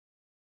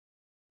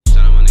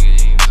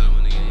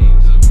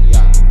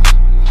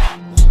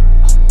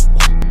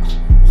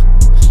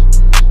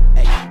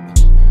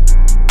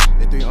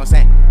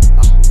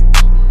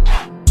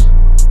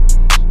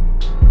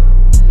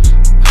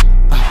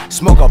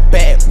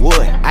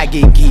backwood, I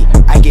get geek,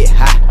 I get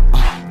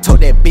high.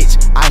 Told that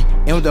bitch, I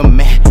am the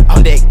man,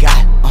 I'm that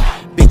guy.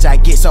 Bitch, I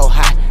get so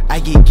high, I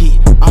get geek,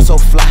 I'm so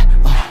fly.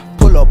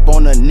 Pull up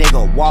on a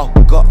nigga, walk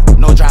up,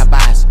 no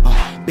drive-bys.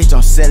 Bitch,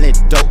 I'm selling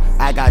dope,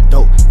 I got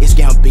dope, it's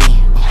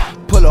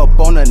Gambino. Pull up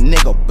on a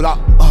nigga block,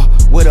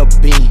 with a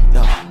beam.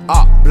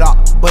 Art block,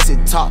 bust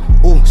it top,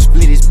 ooh,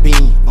 split his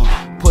beam.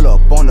 Pull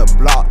up on the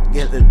block,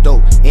 get the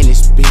dope in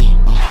his beam.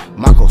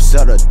 Marco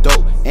sell the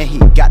dope, and he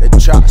got the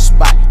trap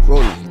spot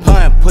rolling.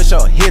 Pun, push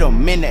up, hit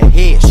him in the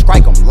head,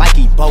 strike him like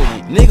he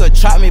bowling. Nigga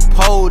trap me,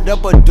 pulled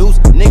up a deuce,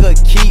 nigga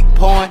keep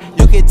pouring.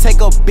 You can take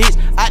a bitch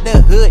out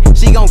the hood,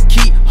 she gon'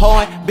 keep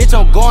hoeing. Bitch,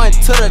 I'm going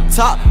to the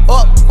top,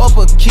 up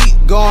or keep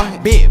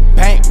going. Big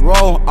bank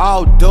roll,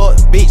 all dub,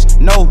 bitch,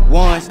 no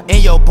ones.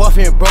 And your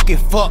boyfriend broke it,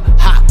 fuck,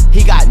 ha,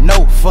 he got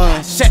no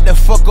fun. Shut the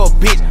fuck up,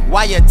 bitch,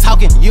 while you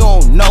talking, you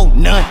don't know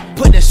none.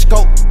 Put the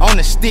scope on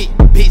the stick,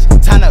 bitch,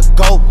 time to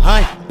go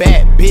hunt.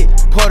 Bad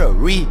bitch, Puerto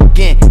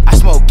Rican, I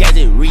smoke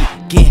gadget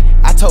Rican.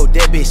 I told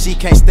that bitch she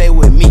can't stay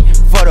with me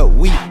for the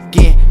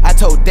weekend. I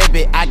told that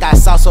bitch I got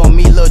sauce on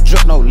me, little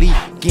drip, no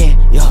leaking.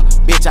 Yeah,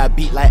 bitch, I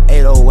beat like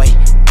 808.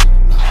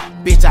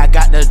 Bitch, I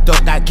got the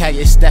dope, got cash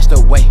stashed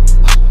away.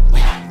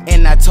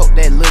 And I told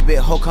that little bit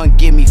hoe, come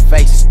give me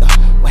face.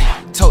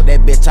 Told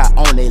that bitch I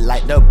only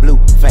like the blue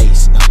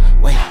face.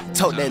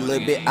 Told that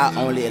little bit I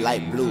only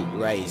like blue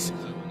rays.